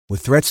With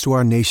threats to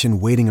our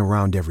nation waiting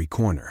around every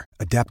corner,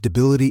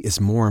 adaptability is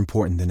more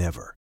important than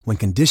ever. When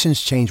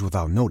conditions change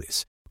without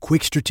notice,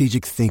 quick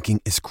strategic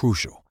thinking is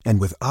crucial.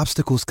 And with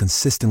obstacles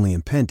consistently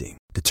impending,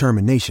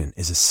 determination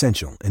is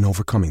essential in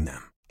overcoming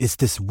them. It's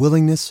this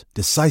willingness,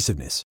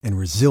 decisiveness, and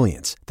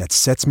resilience that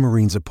sets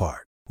Marines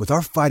apart. With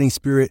our fighting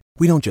spirit,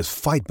 we don't just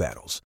fight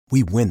battles,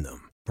 we win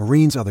them.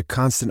 Marines are the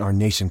constant our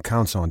nation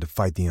counts on to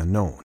fight the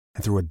unknown.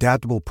 And through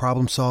adaptable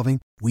problem solving,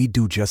 we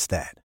do just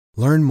that.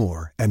 Learn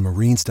more at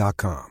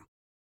marines.com.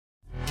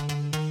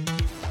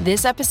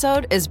 This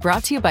episode is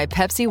brought to you by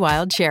Pepsi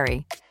Wild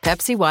Cherry.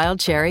 Pepsi Wild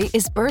Cherry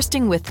is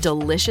bursting with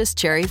delicious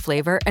cherry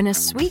flavor and a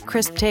sweet,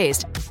 crisp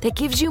taste that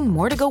gives you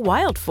more to go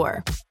wild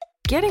for.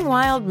 Getting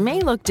wild may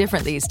look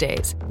different these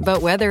days,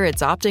 but whether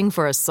it's opting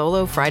for a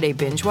solo Friday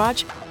binge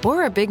watch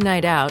or a big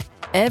night out,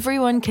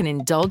 everyone can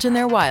indulge in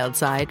their wild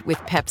side with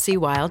Pepsi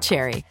Wild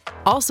Cherry.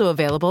 Also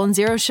available in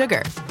Zero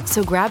Sugar.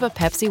 So grab a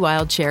Pepsi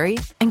Wild Cherry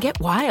and get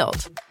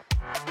wild.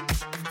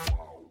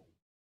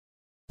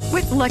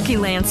 With Lucky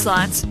Land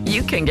Slots,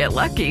 you can get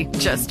lucky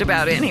just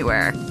about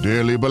anywhere.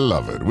 Dearly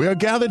beloved, we are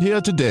gathered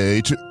here today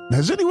to...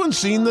 Has anyone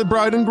seen the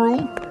bride and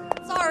groom?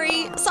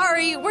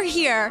 Sorry, we're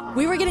here.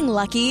 We were getting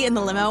lucky in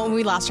the limo and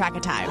we lost track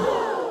of time.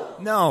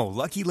 No,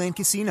 Lucky Land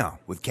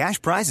Casino, with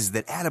cash prizes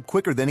that add up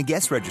quicker than a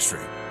guest registry.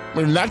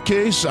 In that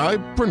case, I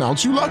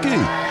pronounce you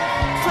lucky.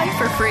 Play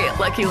for free at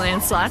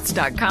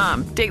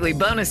LuckyLandSlots.com. Daily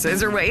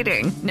bonuses are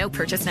waiting. No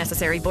purchase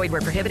necessary. Void where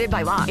prohibited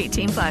by law.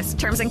 18+.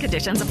 Terms and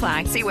conditions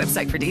apply. See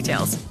website for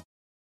details.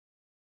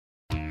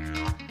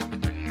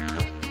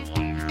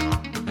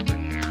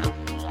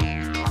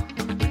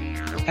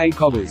 Hey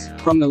Cobbers,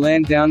 from the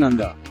land down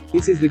under.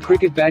 This is the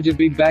Cricket Badger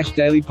Big Bash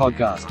Daily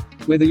Podcast.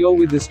 Whether you're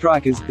with the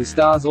Strikers, the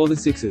Stars or the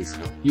Sixers,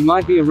 you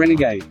might be a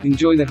renegade,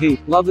 enjoy the heat,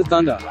 love the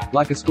thunder,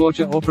 like a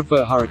scorcher or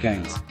prefer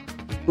hurricanes.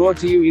 Brought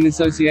to you in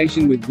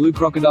association with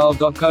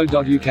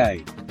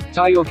bluecrocodile.co.uk.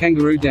 Tie your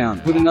kangaroo down,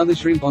 put another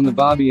shrimp on the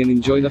barbie and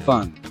enjoy the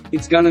fun.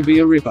 It's gonna be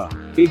a ripper.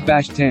 Big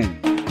Bash 10.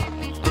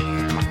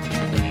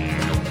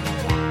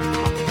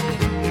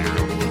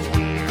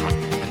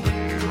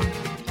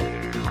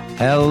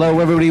 Hello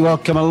everybody,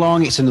 welcome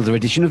along. It's another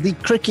edition of the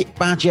Cricket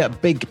Badger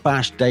Big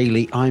Bash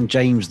Daily. I'm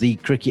James the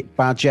Cricket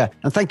Badger,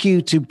 and thank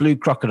you to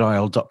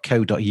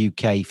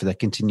bluecrocodile.co.uk for their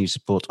continued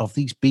support of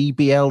these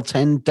BBL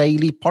 10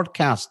 daily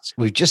podcasts.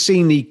 We've just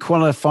seen the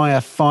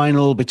qualifier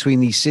final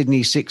between the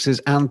Sydney Sixers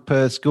and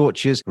Perth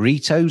Scorchers.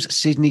 Rito's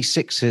Sydney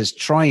Sixers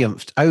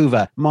triumphed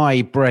over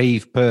my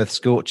brave Perth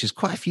Scorchers.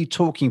 Quite a few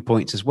talking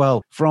points as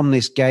well from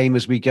this game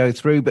as we go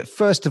through. But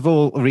first of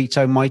all,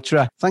 Rito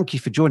Maitra, thank you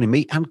for joining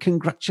me and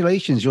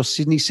congratulations. Your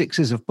Sydney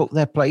Sixers have booked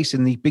their place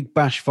in the Big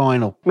Bash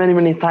final.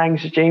 Many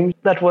thanks, James.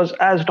 That was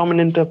as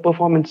dominant a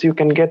performance you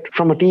can get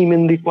from a team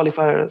in the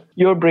qualifier.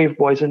 Your brave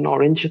boys in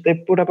orange, they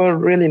put up a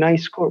really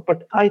nice score,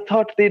 but I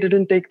thought they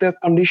didn't take the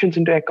conditions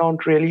into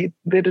account really.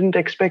 They didn't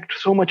expect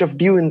so much of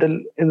dew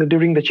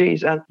during the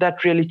chase, and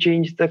that really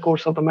changed the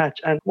course of the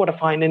match. And what a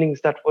fine innings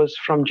that was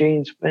from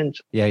James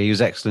Vince. Yeah, he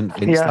was excellent,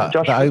 Vince.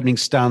 That opening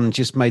stand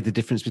just made the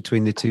difference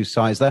between the two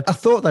sides there. I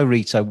thought though,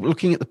 Rito,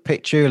 looking at the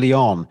pitch early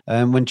on,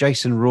 when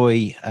Jason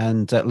Roy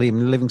and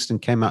Liam Livingstone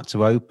came out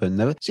to open,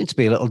 there seemed to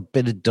be a little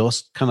bit of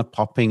dust kind of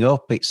popping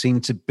up. It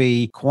seemed to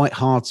be quite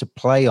hard to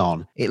play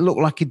on. It looked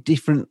like a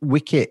different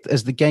wicket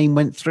as the game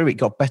went through. It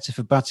got better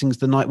for batting as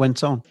the night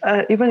went on.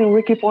 Even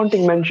Ricky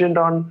Ponting mentioned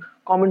on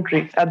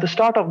commentary at the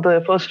start of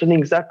the first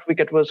innings that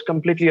wicket was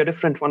completely a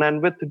different one,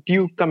 and with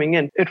dew coming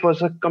in it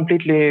was a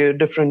completely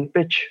different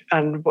pitch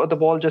and the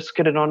ball just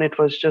skidded on. It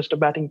was just a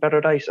batting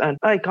paradise, and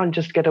I can't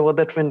just get over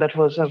that win. That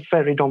was a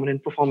very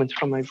dominant performance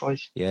from my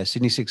boys. Yeah,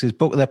 Sydney Sixers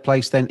booked their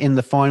place then in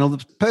the final.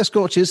 The Perth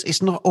Scorchers,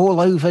 it's not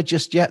all over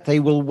just yet. They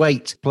will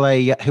wait to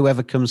play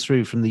whoever comes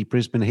through from the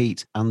Brisbane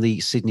Heat and the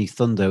Sydney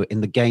Thunder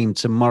in the game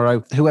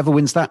tomorrow. Whoever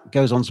wins that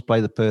goes on to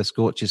play the Perth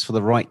Scorchers for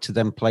the right to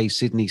then play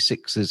Sydney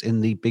Sixers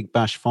in the Big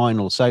Bash final.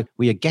 So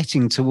we are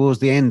getting towards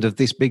the end of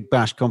this Big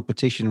Bash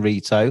competition,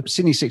 Rito.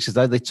 Sydney Sixers,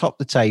 though, they topped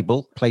the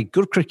table, played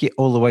good cricket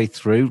all the way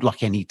through,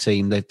 like any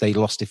team. They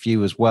lost a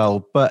few as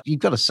well. But you've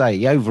got to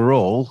say,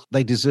 overall,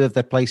 they deserve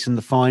their place in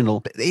the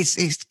final. But it's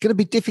going to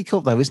be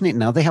difficult, though, isn't it,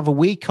 now? They have a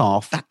week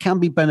off. That can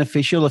be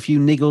beneficial. A few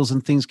niggles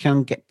and things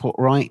can get put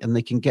right, and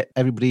they can get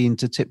everybody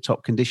into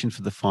tip-top condition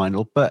for the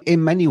final. But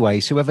in many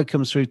ways, whoever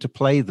comes through to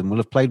play them will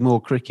have played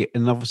more cricket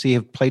and obviously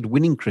have played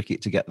winning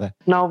cricket to get there.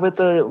 Now, with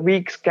a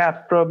week's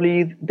gap,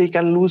 probably they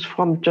can lose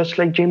form, just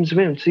like James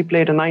Vince. He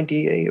played a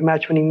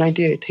match-winning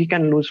 98. He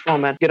can lose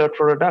form and get out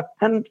for a duck.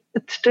 And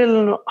it's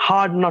still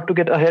hard not to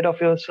get ahead of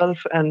yourself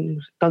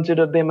and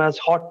consider them as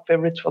hot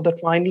favourites for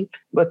that final,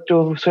 but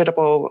to set up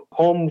a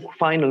home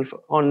final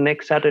on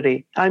next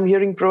Saturday. I'm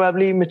hearing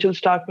probably Mitchell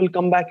Starc will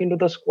come back into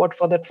the squad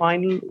for that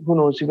final. Who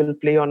knows he will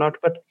play or not,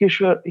 but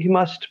he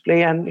must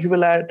play, and he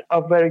will add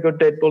a very good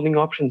dead bowling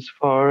options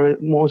for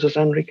Moses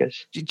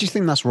Henriques. Do you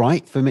think that's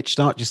right for Mitch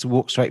Starc just to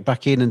walk straight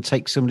back in and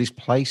take somebody's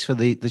place for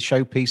the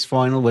showpiece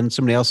final when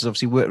somebody else has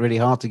obviously worked really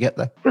hard to get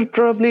there? Well,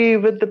 probably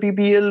with the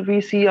BBL,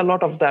 we see a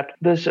lot of that.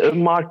 There's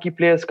marquee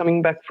players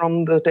coming back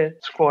from the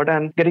test squad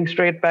and getting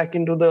straight back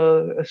into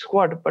the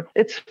squad. But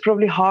it's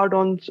probably hard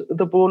on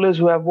the bowlers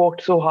who have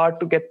worked so hard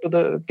to get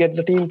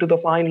the team to the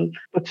final.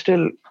 But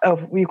still,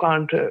 we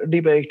can't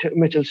debate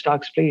Mitchell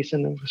Starc's place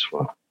in the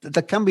squad.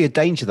 There can be a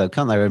danger, though,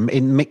 can't there,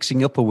 in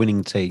mixing up a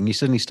winning team? You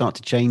suddenly start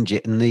to change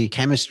it, and the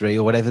chemistry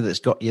or whatever that's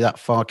got you that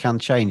far can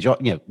change. You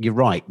know, you're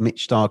right.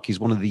 Mitch Starc is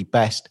one of the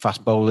best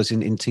fast bowlers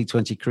in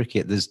T20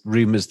 cricket. There's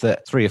rumours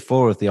that 3 or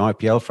 4 of the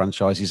IPL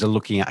franchises are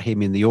looking at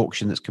him in the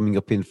auction that's coming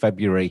up in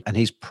February, and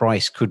his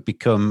price could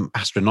become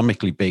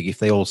astronomically big if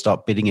they all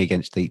start bidding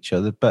against each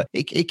other. But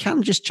it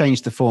can just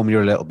change the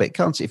formula a little bit,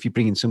 can't it, if you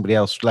bring in somebody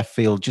else left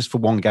field just for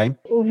one game?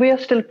 We are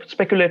still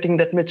speculating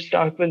that Mitch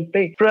Starc will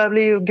play.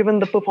 Probably, given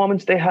the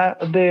performance they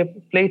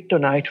played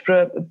tonight,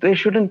 they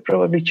shouldn't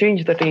probably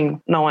change the team.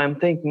 Now I'm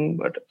thinking,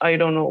 but I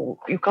don't know.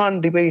 You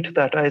can't debate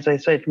that. As I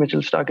said,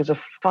 Mitchell Starc is a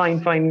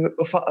fine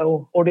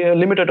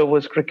limited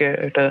overs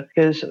cricketer.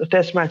 His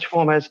test match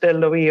form has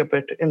tailed away a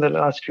bit in the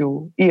last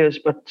few years,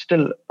 but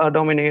still a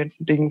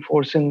dominating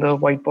force in the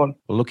white ball.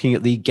 Well, looking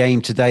at the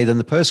game today, then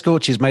the Perth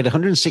Scorchers made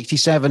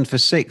 167 for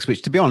 6,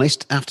 which, to be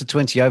honest, after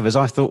 20 overs,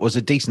 I thought was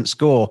a decent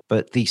score.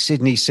 But the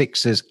Sydney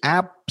Sixers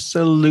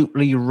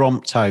absolutely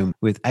romped home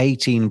with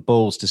 18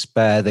 balls to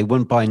spare. They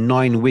won by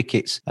 9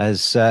 wickets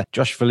as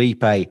Josh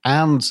Philippe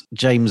and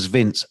James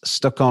Vince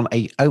stuck on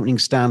a opening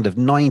stand of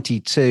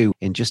 92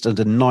 in just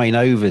under 9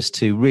 overs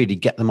to really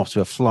get them off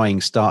to a flying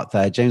start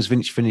there. James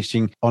Vince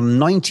finishing on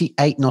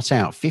 98 not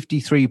out,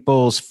 53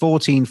 balls,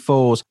 14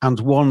 fours and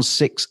 1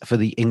 6 for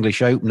the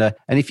English opener.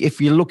 And if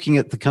you're looking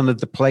at the kind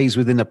of the plays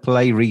within a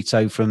play,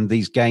 Rito, from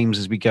these games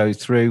as we go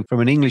through,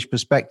 from an English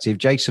perspective,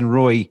 Jason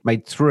Roy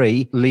made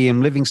 3,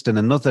 Liam Livingstone,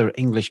 another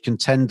English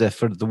contender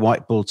for the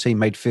white ball team,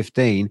 made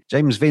 15.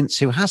 James Vince,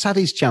 who has had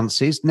his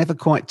chances, never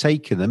quite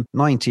taken them,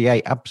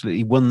 98,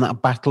 absolutely won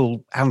that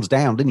battle hands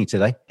down, didn't he,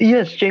 today?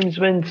 Yes, James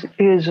Vince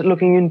is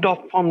looking in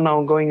top form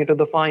now going into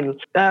the final.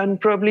 And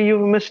probably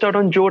you missed out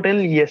on Joe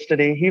Denley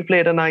yesterday. He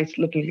played a nice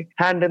little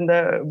hand in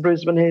the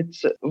Brisbane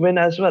Hits win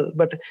as well.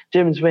 But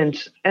James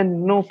Vince,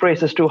 and no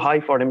praise is too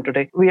high for him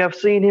today. We have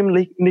seen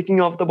him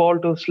nicking off the ball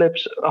to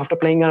slips after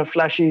playing a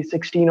flashy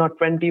 16 or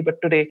 20, but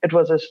today it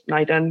was his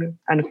night and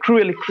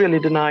cruelly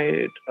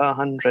denied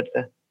 100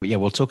 there. Yeah,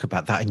 we'll talk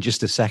about that in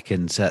just a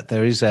second.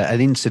 There is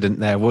an incident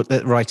there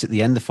right at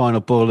the end, the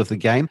final ball of the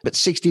game. But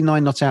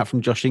 69 not out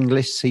from Josh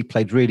Inglis. He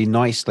played really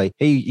nicely.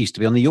 He used to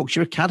be on the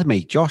Yorkshire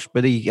Academy, Josh,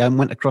 but he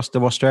went across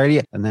to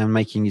Australia and now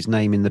making his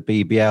name in the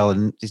BBL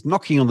and is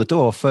knocking on the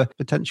door for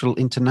potential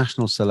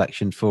international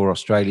selection for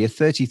Australia.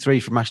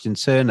 33 from Ashton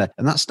Turner.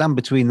 And that stand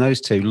between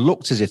those two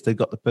looked as if they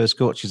got the Perth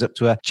Scorchers up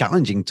to a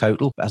challenging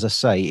total. But as I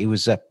say, it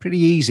was pretty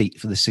easy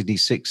for the Sydney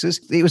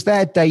Sixers. It was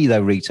their day, though,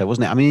 Rito,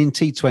 wasn't it? I mean, in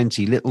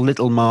T20,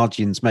 little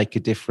margins make a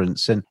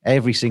difference, and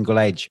every single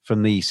edge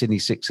from the Sydney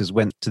Sixers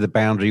went to the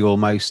boundary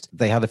almost.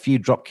 They had a few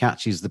drop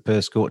catches, the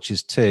Perth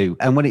Scorchers too,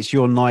 and when it's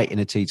your night in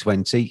a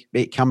T20,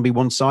 it can be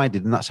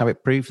one-sided, and that's how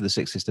it proved for the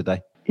Sixers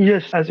today.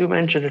 Yes, as you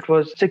mentioned, it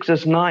was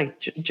Sixers' night,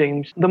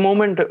 James. The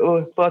moment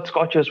Perth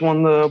Scorchers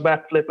won the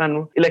bat flip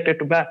and elected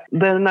to bat,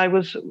 then I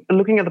was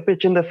looking at the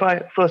pitch in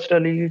the first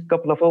early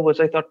couple of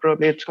overs. I thought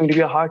probably it's going to be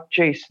a hard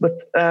chase.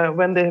 But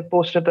when they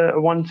posted the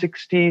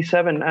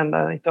 167, and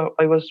I thought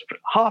I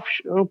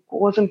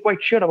wasn't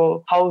quite sure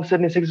about how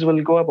Sydney Sixers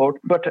will go about.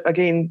 But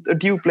again,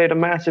 Dew played a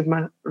massive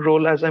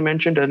role, as I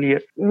mentioned earlier.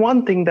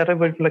 One thing that I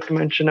would like to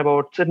mention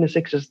about Sydney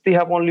Sixers, they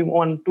have only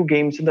won 2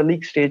 games in the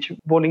league stage,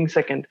 bowling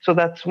second. So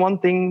that's one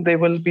thing they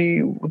will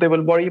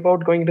worry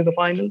about going into the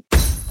final.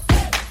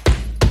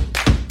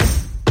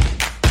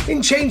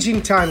 In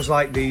changing times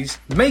like these,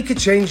 make a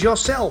change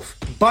yourself.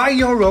 Buy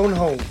your own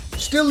home.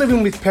 Still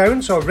living with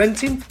parents or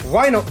renting?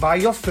 Why not buy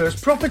your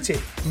first property?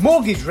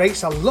 Mortgage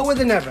rates are lower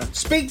than ever.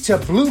 Speak to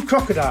Blue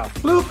Crocodile.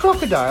 Blue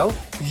Crocodile?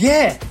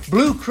 Yeah,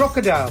 Blue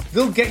Crocodile.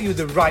 They'll get you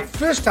the right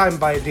first-time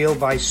buyer deal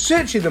by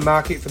searching the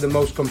market for the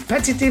most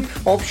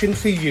competitive option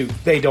for you.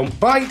 They don't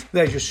bite,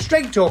 they're just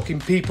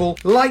straight-talking people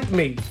like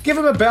me. Give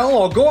them a bell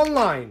or go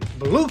online.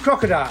 Blue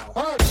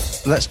Crocodile.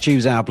 Let's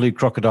choose our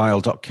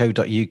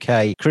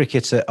bluecrocodile.co.uk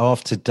cricketer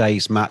of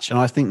today's match. And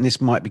I think this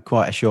might be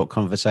quite a short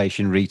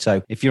conversation,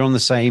 Rito. If you're on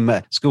the same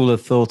school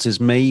of thought as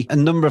me, a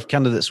number of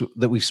candidates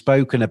that we've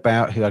spoken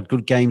about who had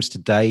good games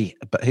today,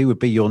 but who would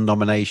be your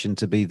nomination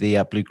to be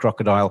the Blue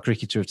Crocodile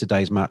cricketer of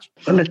today's match?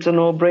 Well, it's a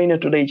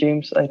no-brainer today,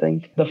 James, I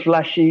think. The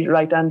flashy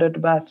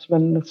right-handed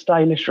batsman, the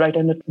stylish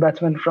right-handed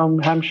batsman from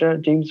Hampshire,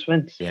 James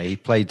Vince. Yeah, he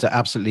played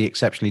absolutely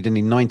exceptionally, didn't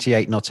he?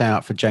 98 not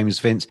out for James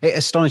Vince. It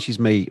astonishes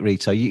me,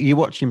 Rito. You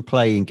watch him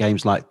play in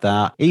games like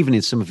that, even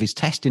in some of his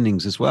test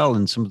innings as well,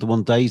 and some of the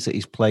one days that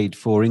he's played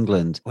for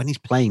England, when he's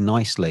playing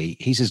nicely,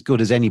 he's as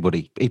good as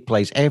anybody. He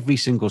plays every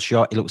single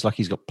shot. It looks like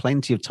he's got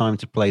plenty of time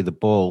to play the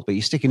ball, but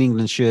you stick an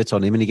England shirt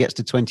on him and he gets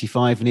to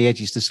 25 and he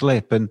edges to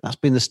slip. And that's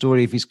been the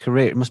story of his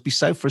career. It must be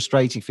so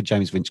frustrating for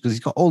James Vince because he's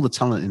got all the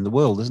talent in the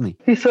world, hasn't he?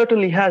 He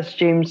certainly has,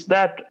 James.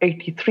 That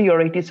 83 or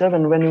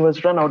 87 when he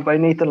was run out by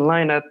Nathan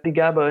Lyon at the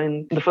Gabba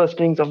in the first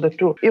innings of the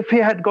tour. If he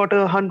had got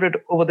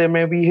 100 over there,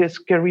 maybe his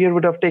career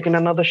would have taken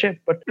another shape.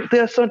 But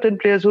there are certain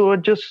players who are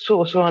just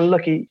so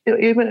unlucky.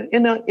 Even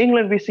in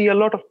England, we see a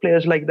lot of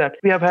players like that.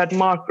 We have had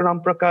Mark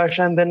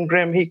Ramprakash and then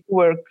Graham Hick, who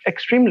were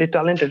extremely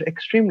talented,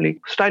 extremely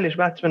stylish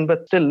batsmen,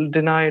 but still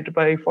denied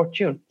by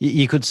fortune.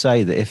 You could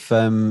say that if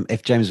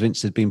James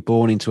Vince had been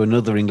born into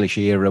another English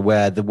era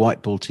where the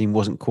white ball team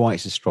wasn't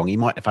quite so strong, he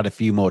might have had a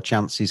few more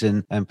chances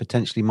and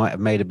potentially might have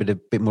made a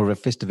bit more of a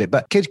fist of it.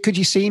 But could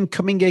you see him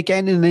coming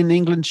again in an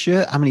England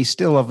shirt? I mean, he's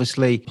still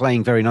obviously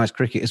playing very nice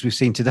cricket, as we've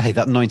seen today.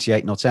 That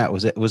 98 not out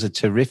was a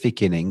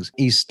terrific innings.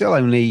 He's still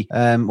only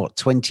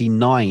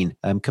 29,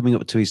 coming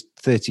up to his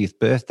 30th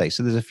birthday.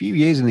 So there's a few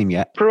years in him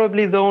yet.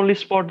 Probably the only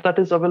spot that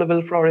is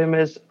available for him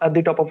is at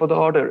the top of the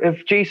order.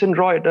 If Jason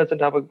Roy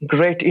doesn't have a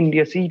great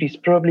India series,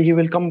 probably he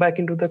will come back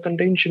into the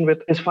contention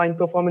with his fine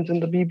performance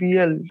in the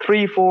BBL.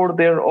 3-4,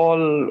 they're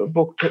all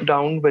booked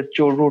down with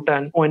Joe Root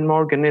and Owen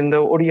Morgan in the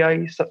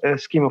ODI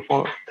scheme of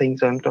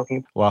things I'm talking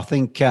about. Well, I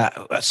think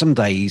some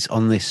days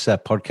on this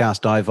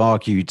podcast I've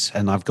argued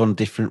and I've gone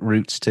different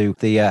routes to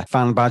the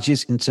fan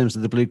badges in terms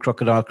of the Blue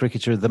Crocodile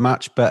cricketer of the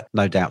match, but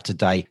no doubt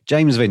today,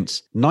 James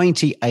Vince,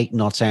 98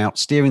 not out,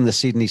 steering the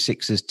Sydney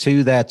Sixers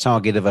to their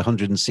target of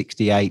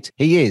 168.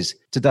 He is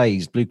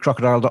today's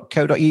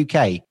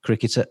bluecrocodile.co.uk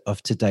cricketer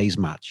of today's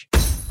match.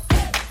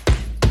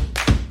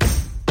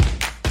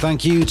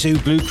 Thank you to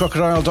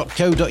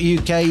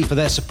bluecrocodile.co.uk for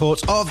their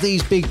support of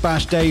these Big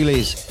Bash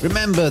dailies.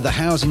 Remember, the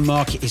housing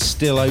market is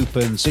still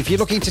open, so if you're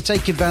looking to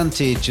take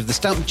advantage of the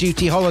stamp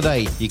duty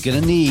holiday, you're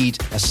going to need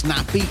a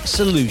snappy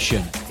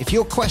solution. If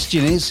your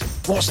question is,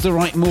 what's the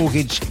right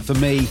mortgage for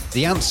me?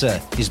 The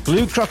answer is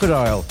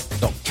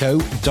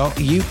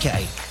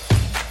bluecrocodile.co.uk.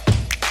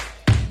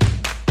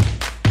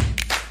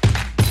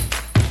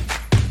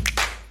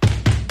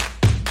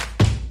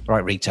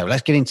 Right, Rito,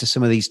 let's get into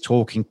some of these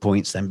talking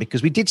points then,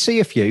 because we did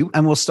see a few,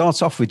 and we'll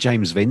start off with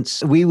James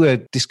Vince. We were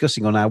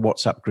discussing on our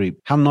WhatsApp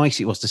group how nice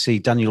it was to see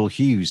Daniel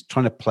Hughes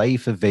trying to play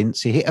for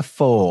Vince. He hit a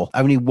 4,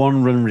 only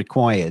 1 run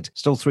required,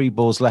 still 3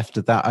 balls left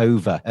of that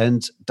over.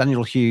 And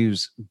Daniel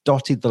Hughes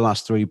dotted the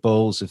last 3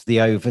 balls of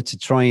the over to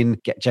try and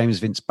get James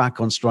Vince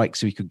back on strike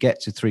so he could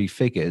get to 3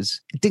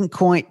 figures. It didn't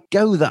quite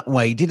go that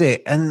way, did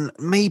it? And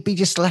maybe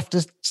just left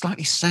a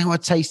slightly sour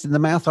taste in the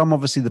mouth. I'm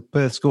obviously the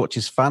Perth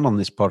Scorchers fan on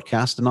this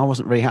podcast, and I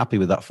wasn't very happy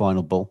with that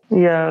final ball.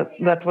 Yeah,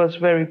 that was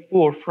very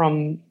poor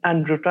from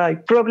Andrew Tye.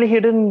 Probably he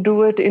didn't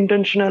do it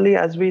intentionally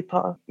as we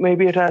thought.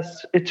 Maybe it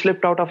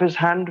slipped out of his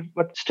hand,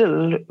 but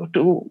still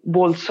to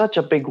bowl such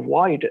a big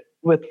wide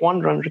with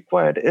 1 run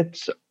required,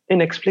 it's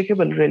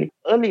inexplicable, really.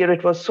 Earlier,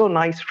 it was so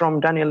nice from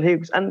Daniel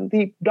Hughes, and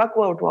the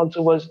dugout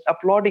also was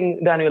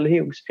applauding Daniel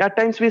Hughes. At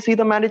times, we see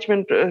the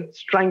management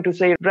trying to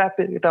say, wrap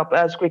it up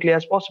as quickly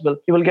as possible.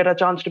 You will get a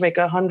chance to make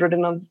 100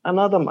 in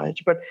another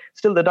match, but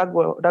still the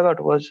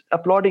dugout was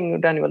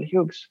applauding Daniel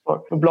Hughes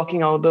for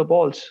blocking out the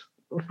balls.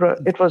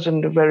 It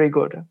wasn't very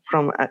good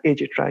from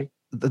AJ Tye.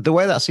 The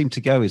way that seemed to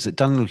go is that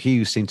Daniel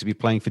Hughes seemed to be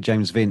playing for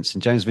James Vince,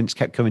 and James Vince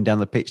kept coming down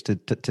the pitch to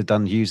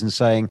Dan Hughes and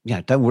saying,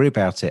 don't worry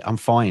about it. I'm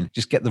fine.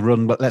 Just get the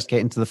run, but let's get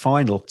into the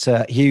final.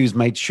 Hughes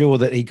made sure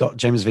that he got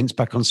James Vince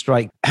back on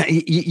strike.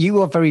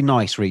 You are very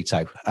nice,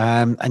 Rito,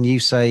 and you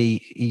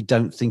say you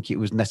don't think it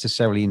was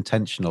necessarily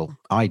intentional.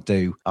 I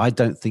do. I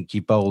don't think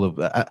you bowl.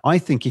 I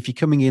think if you're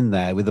coming in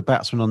there with a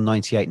batsman on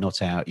 98 not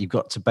out, you've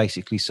got to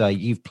basically say,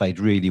 you've played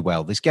really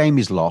well. This game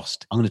is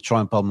lost. I'm going to try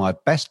and bowl my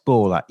best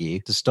ball at you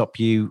to stop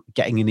you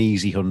getting an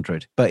easy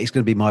 100, but it's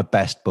going to be my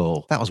best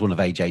ball. That was one of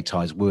AJ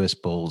Tye's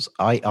worst balls.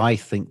 I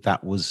think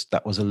that was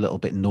a little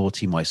bit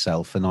naughty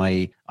myself, and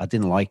I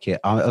didn't like it.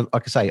 Like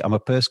I say, I'm a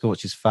Perth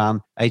Scorchers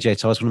fan. AJ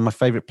Tye is one of my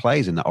favourite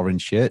players in that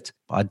orange shirt,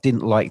 but I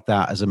didn't like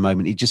that as a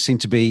moment. It just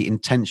seemed to be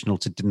intentional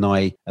to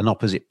deny an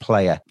opposite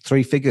player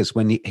 3 figures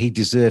when he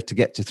deserved to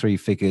get to 3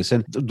 figures.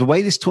 And the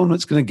way this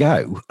tournament's going to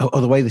go,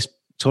 or the way this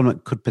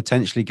tournament could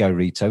potentially go,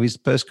 Rito, is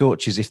Perth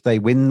Scorchers, if they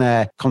win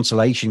their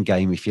consolation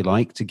game, if you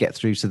like, to get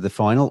through to the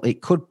final,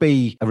 it could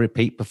be a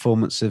repeat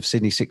performance of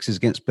Sydney Sixers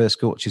against Perth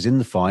Scorchers in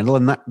the final,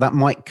 and that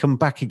might come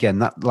back again.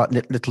 That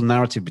little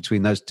narrative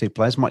between those 2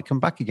 players might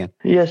come back again.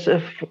 Yes,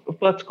 if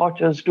Perth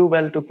Scorchers do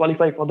well to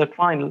qualify for that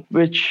final,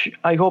 which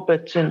I hope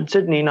it's in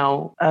Sydney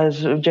now,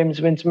 as James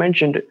Vince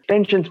mentioned,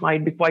 tensions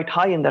might be quite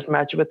high in that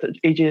match with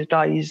AJ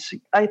Tye's.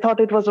 I thought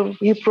he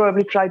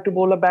probably tried to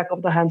bowl a back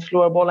of the hand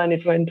slower ball and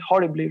it went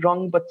horribly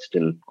wrong, but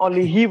still,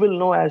 only he will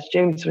know, as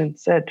James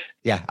Vince said.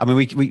 Yeah, I mean,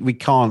 we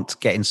can't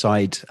get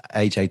inside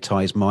AJ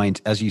Tye's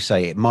mind. As you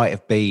say, it might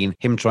have been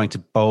him trying to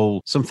bowl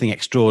something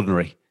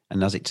extraordinary,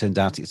 and as it turned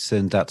out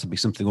to be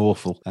something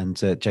awful, and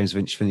James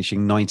Vince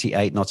finishing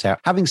 98 not out.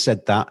 Having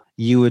said that,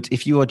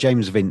 if you are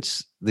James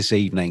Vince, this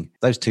evening,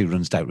 those 2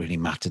 runs don't really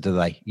matter, do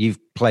they? You've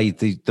played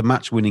the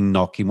match-winning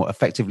knock in what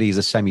effectively is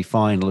a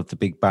semi-final of the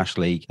Big Bash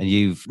League, and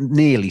you've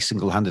nearly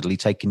single-handedly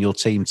taken your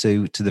team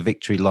to the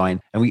victory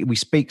line. And we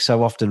speak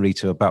so often,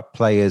 Rito, about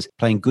players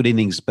playing good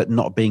innings but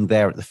not being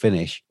there at the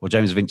finish. Well,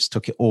 James Vince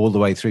took it all the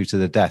way through to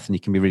the death, and you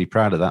can be really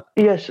proud of that.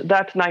 Yes,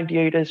 that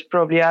 98 is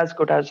probably as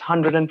good as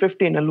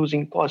 150 in a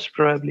losing cost,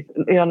 probably.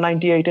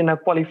 98 in a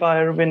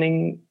qualifier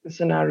winning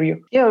scenario.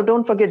 Yeah,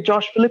 don't forget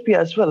Josh Philippi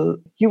as well.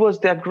 He was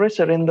the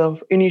aggressor in the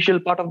initial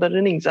part of the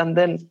innings, and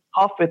then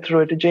halfway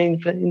through it,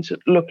 James Vince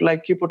looked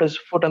like he put his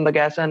foot on the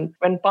gas and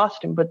went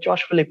past him. But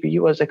Josh Philippi, he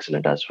was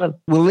excellent as well.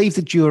 We'll leave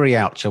the jury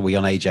out, shall we,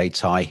 on AJ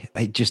Tye?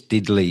 It just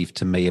did leave,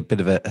 to me, a bit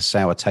of a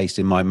sour taste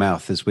in my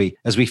mouth as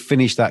we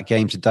finished that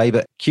game today.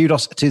 But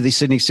kudos to the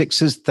Sydney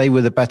Sixers. They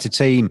were the better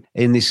team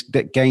in this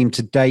game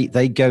today.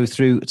 They go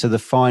through to the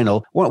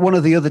final. One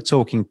of the other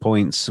talking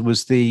points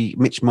was the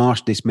Mitch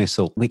Marsh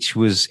dismissal, which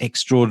was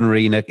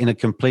extraordinary in a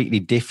completely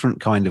different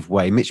kind of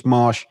way. Mitch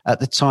Marsh at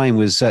the time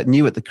was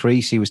new at the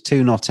crease. He was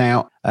 2 not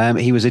out.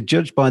 He was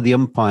adjudged by the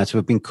umpire to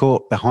have been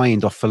caught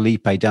behind off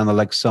Felipe down the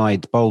leg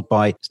side, bowled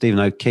by Stephen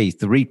O'Keefe.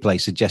 The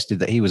replay suggested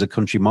that he was a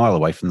country mile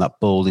away from that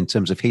ball in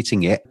terms of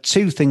hitting it.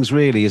 2 things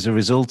really as a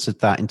result of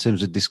that in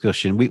terms of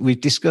discussion.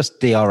 We've discussed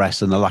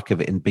DRS and the lack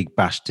of it in Big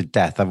Bash to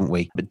death, haven't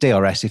we? But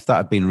DRS, if that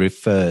had been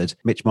referred,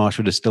 Mitch Marsh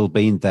would have still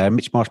been there.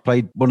 Mitch Marsh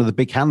played one of the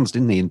big hands,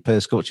 didn't he, in Per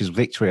Scorch's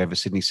victory over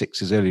Sydney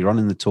Sixers earlier on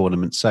in the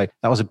tournament. So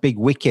that was a big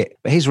wicket.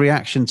 But his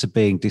reaction to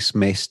being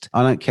dismissed,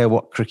 I don't care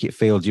what cricket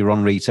field you're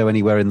on, Rito,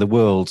 anywhere in the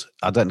world,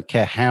 I don't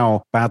care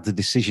how bad the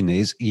decision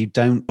is, you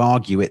don't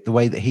argue it the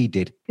way that he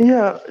did.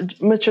 Yeah,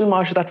 Mitchell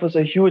Marsh, that was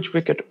a huge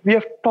wicket. We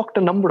have talked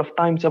a number of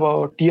times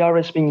about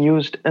DRS being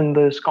used in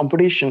this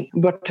competition.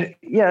 But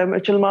yeah,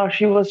 Mitchell Marsh,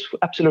 he was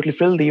absolutely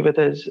filthy with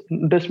his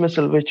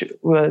dismissal, which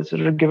was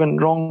given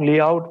wrongly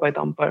out by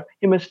the umpire.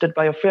 He missed it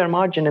by a fair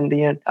margin in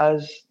the end,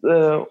 as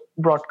the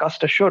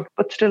broadcaster should.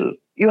 But still,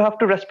 you have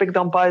to respect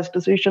the umpire's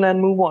decision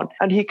and move on.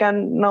 And he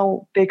can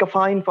now take a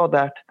fine for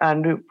that.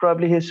 And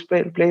probably his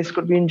place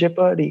could be in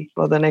jeopardy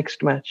for the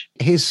next match.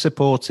 His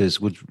supporters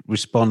would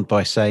respond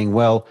by saying,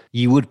 well,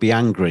 you would be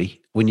angry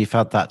when you've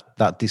had that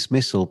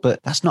dismissal.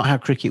 But that's not how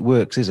cricket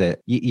works, is it?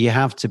 You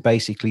have to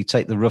basically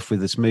take the rough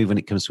with the smooth when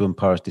it comes to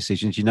umpires'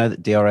 decisions. You know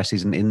that DRS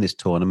isn't in this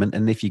tournament.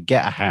 And if you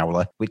get a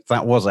howler, which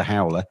that was a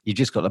howler, you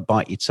just got to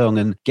bite your tongue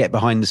and get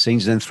behind the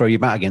scenes and then throw your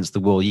bat against the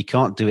wall. You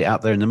can't do it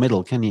out there in the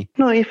middle, can you?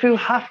 No, if you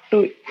have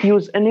to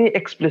use any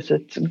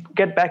explicits,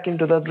 get back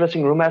into the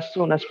dressing room as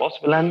soon as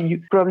possible. And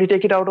you probably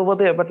take it out over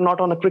there, but not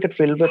on a cricket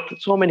field with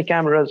so many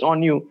cameras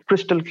on you,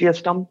 crystal clear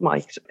stump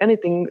mics.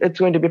 Anything, it's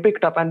going to be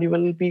picked up and you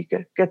will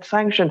get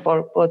sanctioned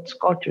for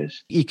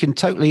Scotches. You can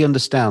totally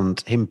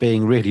understand him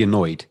being really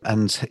annoyed,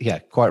 and yeah,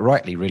 quite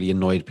rightly really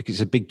annoyed, because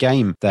it's a big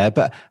game there.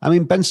 But I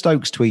mean, Ben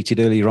Stokes tweeted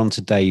earlier on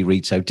today,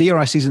 Rito,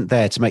 DRS isn't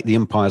there to make the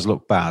umpires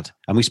look bad.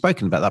 And we've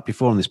spoken about that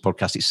before on this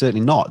podcast. It's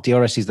certainly not.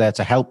 DRS is there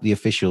to help the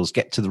officials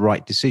get to the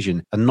right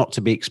decision and not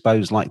to be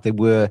exposed like they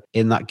were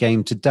in that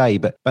game today.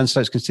 But Ben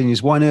Stokes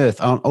continues, why on earth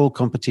aren't all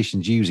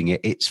competitions using it?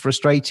 It's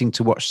frustrating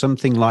to watch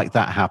something like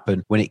that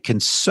happen when it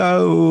can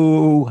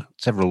several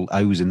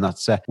O's in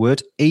that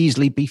word,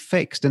 easily be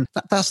fixed. And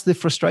that's the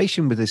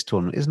frustration with this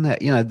tournament, isn't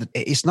it? You know,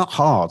 it's not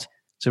hard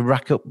to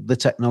rack up the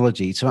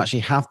technology to actually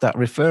have that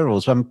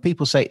referrals. When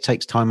people say it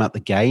takes time out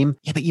the game,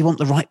 yeah, but you want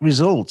the right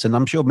result. And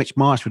I'm sure Mitch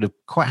Marsh would have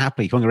quite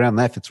happily hung around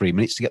there for 3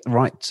 minutes to get the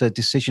right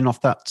decision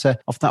off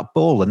that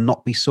ball and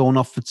not be sawn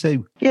off for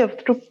 2. Yeah,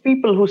 to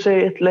people who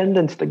say it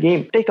lengthens the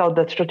game, take out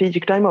that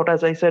strategic timeout,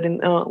 as I said in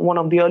one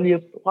of the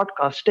earlier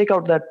podcasts, take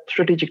out that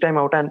strategic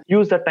timeout and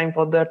use that time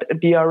for that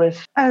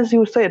DRS. As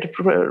you said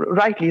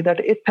rightly,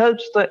 that it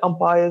helps the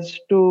umpires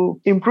to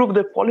improve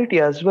their quality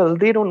as well.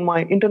 They don't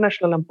mind,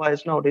 international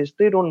umpires nowadays,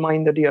 they don't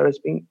mind the DRS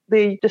being,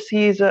 they just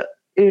see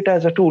it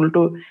as a tool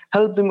to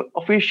help them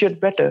officiate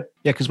better.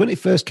 Yeah, because when it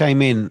first came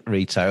in,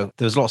 Rito,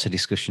 there was lots of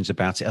discussions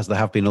about it, as there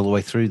have been all the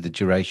way through the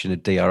duration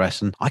of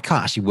DRS. And I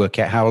can't actually work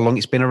out how long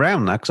it's been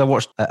around now, because I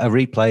watched a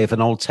replay of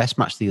an old test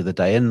match the other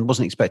day and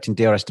wasn't expecting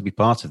DRS to be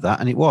part of that.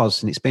 And it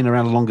was. And it's been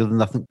around longer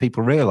than I think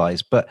people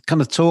realise. But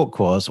kind of talk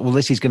was, well,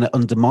 this is going to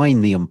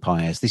undermine the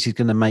umpires. This is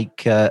going to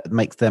make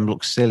them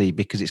look silly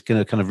because it's going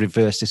to kind of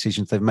reverse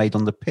decisions they've made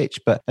on the pitch.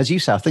 But as you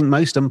say, I think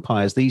most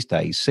umpires these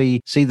days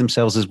see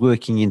themselves as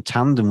working in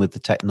tandem with the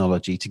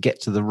technology to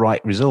get to the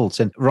right result.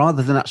 And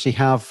rather than actually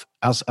have,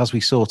 as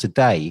we saw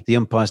today, the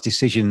umpire's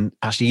decision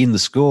actually in the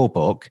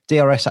scorebook,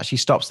 DRS actually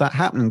stops that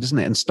happening, doesn't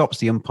it? And stops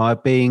the umpire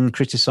being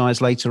criticised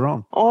later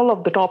on. All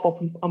of the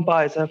top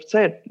umpires have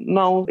said,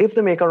 now, if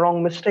they make a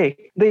wrong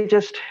mistake, they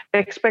just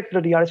expect the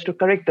DRS to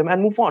correct them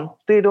and move on.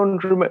 They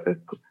don't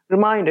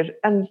remind it.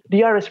 And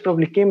DRS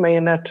probably came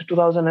in at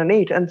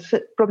 2008, and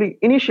probably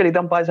initially the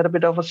umpires had a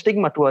bit of a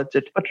stigma towards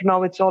it. But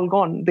now it's all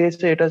gone. They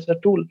say it as a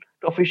tool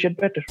to officiate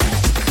better.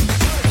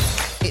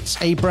 It's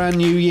a brand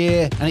new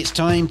year and it's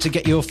time to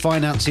get your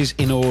finances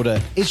in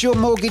order. Is your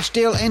mortgage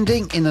deal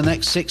ending in the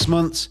next 6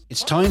 months?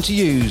 It's time to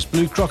use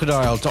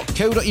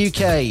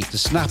bluecrocodile.co.uk to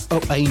snap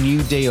up a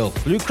new deal.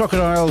 Blue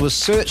Crocodile will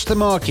search the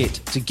market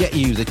to get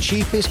you the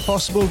cheapest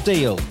possible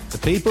deal. The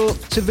people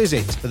to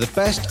visit for the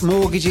best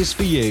mortgages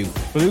for you.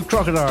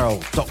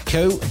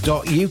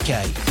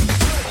 bluecrocodile.co.uk.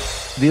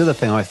 The other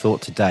thing I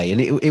thought today, and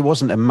it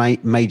wasn't a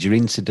major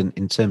incident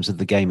in terms of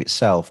the game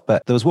itself,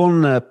 but there was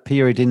one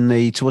period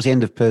towards the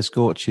end of Per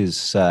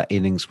Scorcher's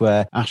innings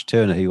where Ash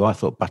Turner, who I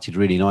thought batted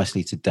really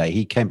nicely today,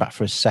 he came back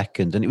for a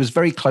second, and it was a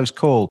very close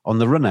call on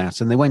the run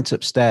out, and they went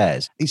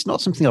upstairs. It's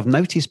not something I've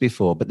noticed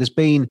before, but there's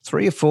been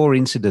 3 or 4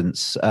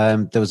 incidents.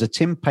 There was a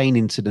Tim Paine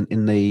incident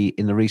in the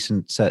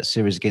recent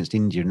series against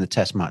India in the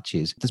Test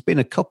matches. There's been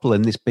a couple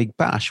in this Big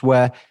Bash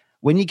where,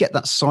 when you get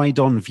that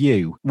side-on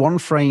view, one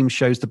frame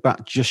shows the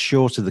bat just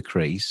short of the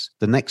crease.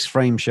 The next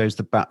frame shows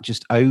the bat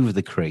just over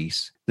the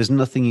crease. There's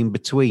nothing in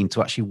between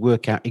to actually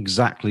work out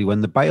exactly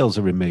when the bails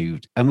are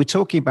removed. And we're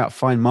talking about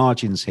fine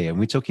margins here. And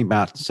we're talking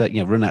about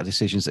run-out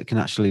decisions that can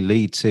actually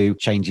lead to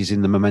changes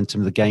in the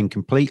momentum of the game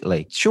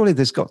completely. Surely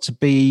there's got to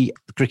be,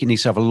 cricket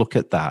needs to have a look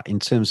at that in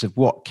terms of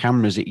what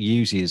cameras it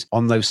uses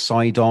on those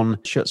side-on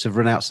shots of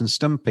run-outs and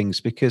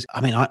stumpings. Because,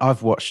 I mean,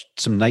 I've watched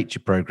some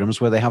nature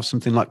programs where they have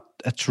something like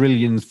 1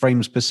 trillion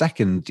frames per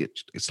second.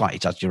 It's slight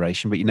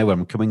exaggeration, but you know where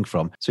I'm coming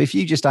from. So if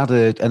you just add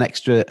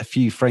a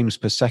few frames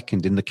per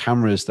second in the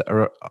cameras that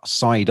are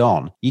side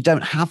on, you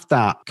don't have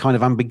that kind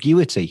of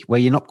ambiguity where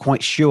you're not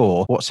quite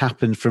sure what's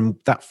happened from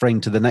that frame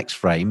to the next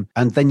frame,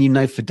 and then you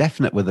know for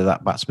definite whether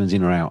that batsman's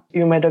in or out.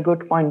 You made a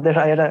good point that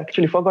I had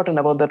actually forgotten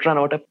about that run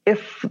out.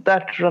 If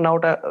that run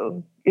out,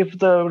 if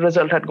the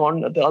result had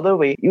gone the other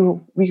way,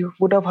 we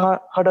would have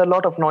heard a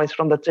lot of noise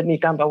from the Sydney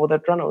camp about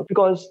that run out,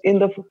 because in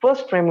the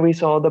first frame we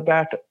saw the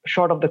bat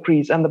short of the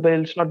crease and the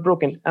bails not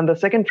broken, and the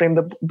second frame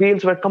the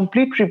bails were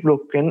completely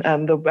broken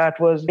and the bat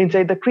was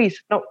inside the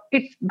crease. Now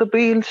the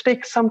bails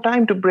take some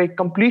time to break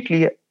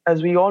completely,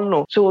 as we all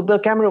know. So the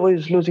camera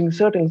was losing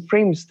certain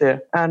frames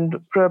there, and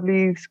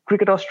probably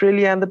Cricket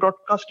Australia and the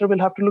broadcaster will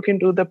have to look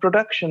into the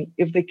production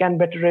if they can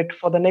better it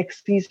for the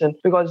next season,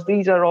 because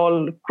these are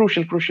all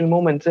crucial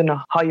moments in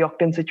a high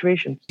octane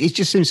situation. It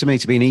just seems to me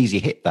to be an easy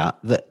hit that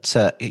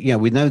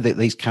we know that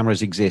these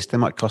cameras exist. They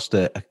might cost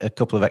a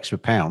couple of extra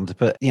pounds,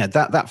 but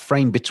that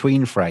frame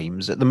between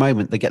frames, at the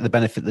moment they get the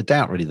benefit of the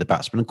doubt, really, the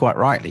batsman, and quite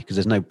rightly, because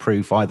there's no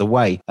proof either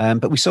way.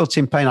 But we saw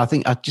Tim Paine, I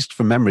think, just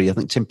from memory, I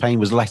think Tim Paine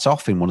was let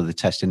off in one of the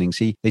Test innings.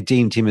 They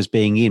deemed him as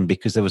being in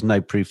because there was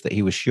no proof that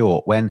he was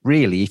short, when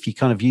really, if you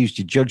kind of used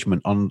your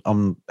judgment on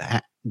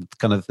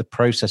kind of the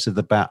process of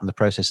the bat and the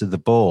process of the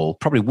ball,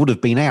 probably would have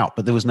been out,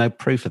 but there was no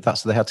proof of that,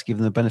 so they had to give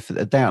them the benefit of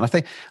the doubt.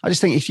 And I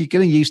just think if you're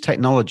going to use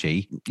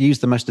technology, use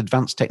the most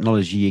advanced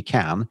technology you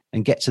can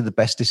and get to the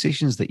best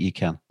decisions that you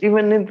can.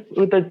 Even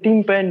with the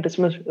Tim Paine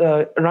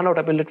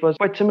run-out bill, it was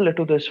quite similar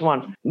to this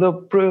one. The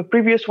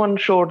previous one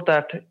showed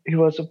that he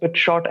was a bit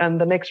short,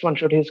 and the next one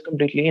showed he's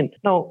completely in.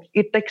 Now,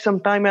 it takes some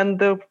time and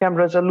the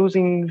cameras are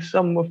losing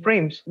some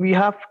frames. We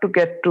have to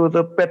get to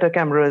the better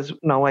cameras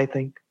now, I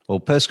think. Well,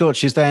 Per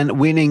Scorcher's then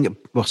winning.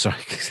 Well, sorry,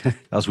 that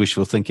was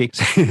wishful thinking.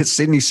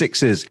 Sydney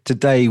Sixers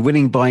today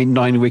winning by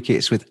 9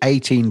 wickets with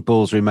 18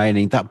 balls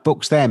remaining. That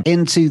books them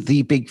into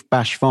the Big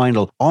Bash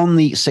final on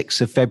the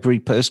 6th of February.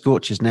 Per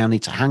Scorchers now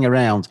need to hang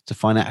around to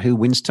find out who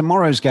wins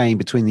tomorrow's game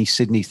between the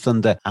Sydney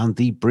Thunder and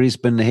the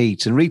Brisbane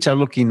Heat. And Rito,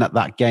 looking at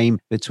that game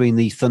between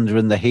the Thunder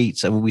and the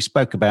Heat, and we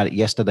spoke about it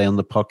yesterday on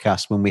the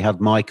podcast when we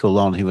had Michael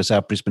on, who was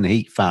our Brisbane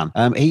Heat fan.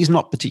 He's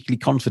not particularly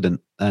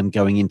confident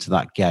going into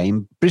that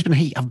game. Brisbane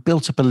Heat have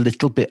built up a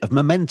little bit of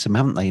momentum,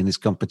 haven't they, in this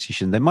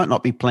competition? They might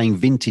not be playing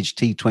vintage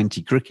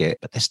T20 cricket,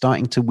 but they're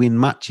starting to win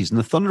matches. And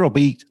the Thunder will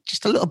be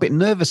just a little bit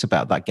nervous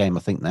about that game, I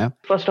think, now.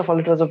 First of all,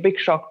 it was a big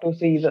shock to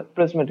see the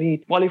Brisbane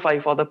Heat qualify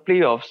for the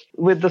playoffs.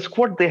 With the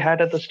squad they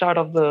had at the start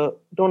of the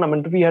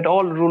tournament, we had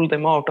all ruled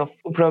them out of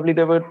probably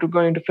they were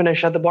going to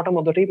finish at the bottom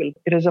of the table.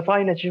 It is a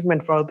fine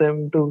achievement for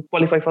them to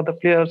qualify for the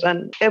playoffs,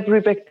 and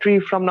every victory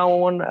from now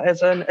on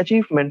is an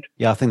achievement.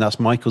 Yeah, I think that's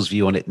Michael's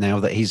view on it now,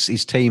 that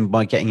his team,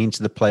 by getting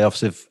into the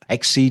playoffs, have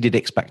exceeded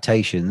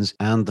expectations,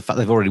 and the fact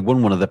they've already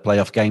won one of their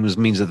playoff games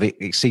means that they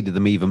exceeded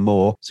them even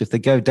more. So if they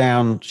go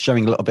down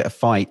showing a little bit of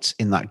fight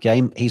in that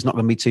game, he's not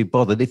going to be too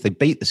bothered. If they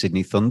beat the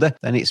Sydney Thunder,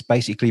 then it's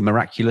basically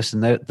miraculous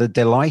and they're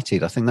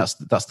delighted. I think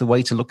that's the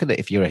way to look at it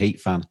if you're a Heat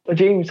fan.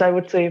 James, I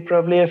would say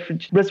probably if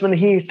Brisbane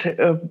Heat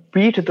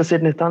beat the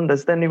Sydney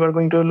Thunders, then you are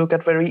going to look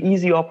at very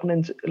easy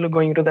opponents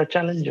going into that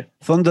challenge.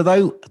 Thunder,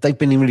 though, they've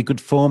been in really good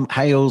form.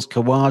 Hales,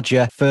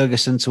 Khawaja,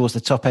 Ferguson towards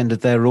the top end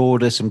of their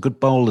order, some good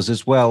bowlers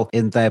as well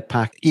in their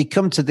pack. You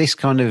come to this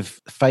kind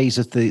of phase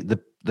of the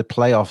The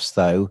playoffs,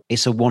 though,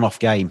 it's a one-off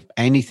game.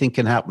 Anything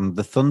can happen.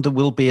 The Thunder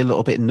will be a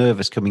little bit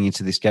nervous coming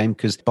into this game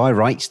because by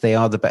rights, they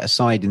are the better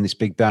side in this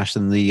Big Bash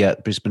than the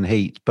Brisbane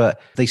Heat. But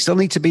they still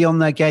need to be on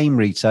their game,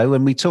 Rito.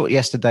 And we talked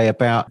yesterday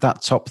about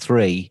that top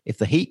three. If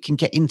the Heat can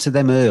get into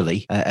them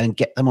early and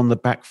get them on the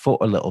back foot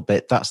a little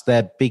bit, that's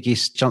their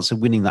biggest chance of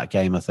winning that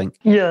game, I think.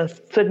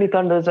 Yes, Sydney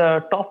Thunder's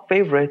are top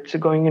favourites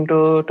going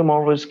into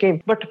tomorrow's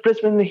game. But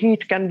Brisbane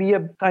Heat can be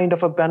a kind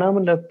of a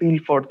banana peel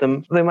for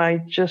them. They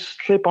might just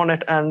slip on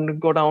it and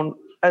go down,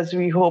 as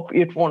we hope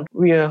it won't.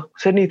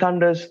 Sydney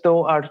Thunders,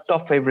 though, are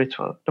top favourites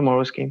for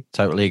tomorrow's game.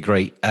 Totally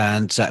agree.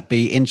 And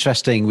be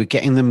interesting. We're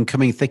getting them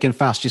coming thick and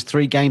fast. Just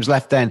 3 games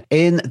left then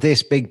in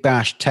this Big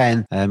Bash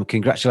 10.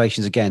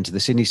 Congratulations again to the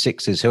Sydney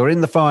Sixers, who are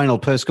in the final.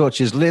 Perth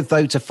Scorchers live,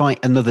 though, to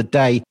fight another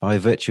day by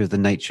virtue of the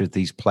nature of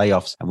these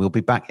playoffs. And we'll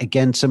be back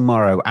again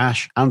tomorrow.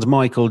 Ash and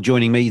Michael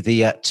joining me,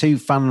 the 2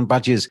 fan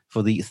badges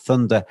for the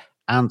Thunder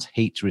and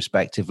Heat,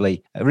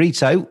 respectively.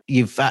 Rito,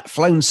 you've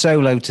flown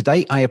solo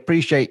today. I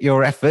appreciate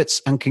your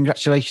efforts and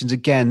congratulations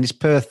again. This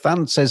Perth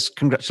fan says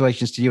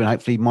congratulations to you, and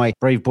hopefully my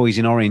brave boys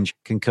in orange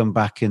can come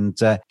back and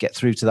get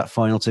through to that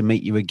final to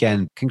meet you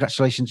again.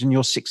 Congratulations on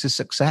your Sixers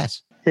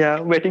success.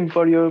 Yeah, waiting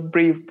for your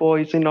brave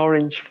boys in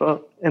orange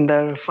in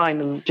their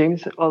final,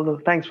 James. Although,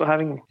 thanks for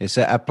having me. It's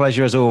a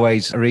pleasure as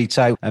always,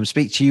 Rito.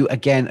 Speak to you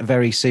again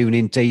very soon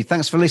indeed.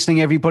 Thanks for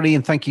listening, everybody,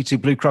 and thank you to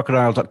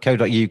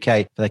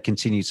bluecrocodile.co.uk for their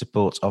continued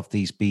support of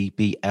these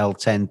BBL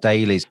 10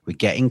 dailies. We're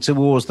getting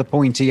towards the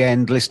pointy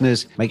end,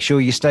 listeners. Make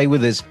sure you stay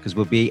with us because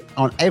we'll be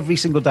on every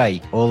single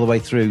day all the way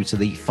through to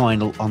the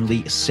final on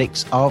the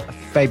 6th of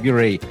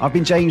February. I've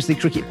been James, the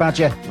Cricket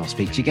Badger, and I'll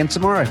speak to you again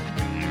tomorrow.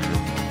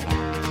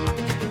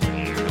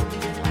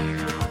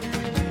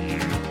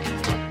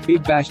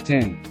 Big Bash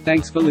 10.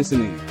 Thanks for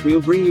listening.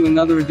 We'll bring you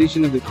another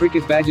edition of the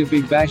Cricket Badger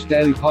Big Bash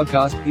Daily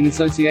Podcast in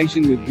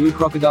association with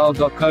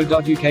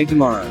bluecrocodile.co.uk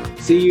tomorrow.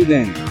 See you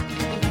then.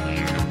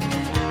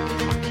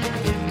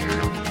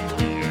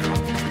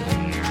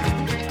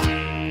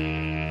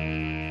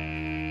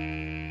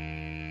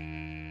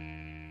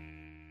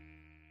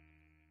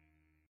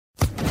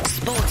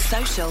 Sports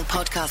Social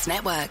Podcast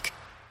Network.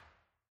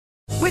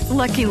 With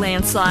Lucky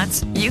Land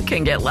Slots, you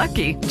can get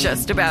lucky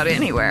just about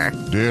anywhere.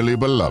 Dearly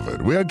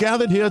beloved, we are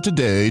gathered here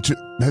today to...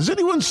 Has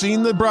anyone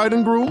seen the bride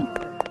and groom?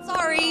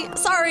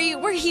 Sorry,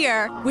 we're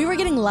here. We were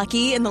getting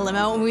lucky in the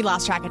limo and we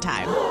lost track of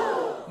time.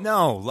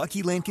 No,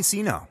 Lucky Land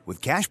Casino,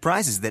 with cash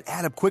prizes that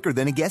add up quicker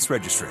than a guest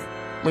registry.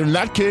 In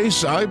that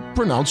case, I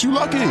pronounce you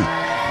lucky.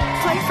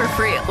 Play for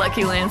free at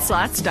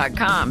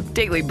LuckyLandSlots.com.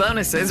 Daily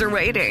bonuses are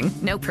waiting.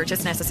 No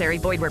purchase necessary.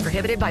 Void where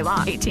prohibited by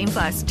law.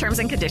 18+. Terms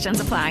and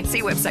conditions apply.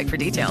 See website for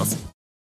details.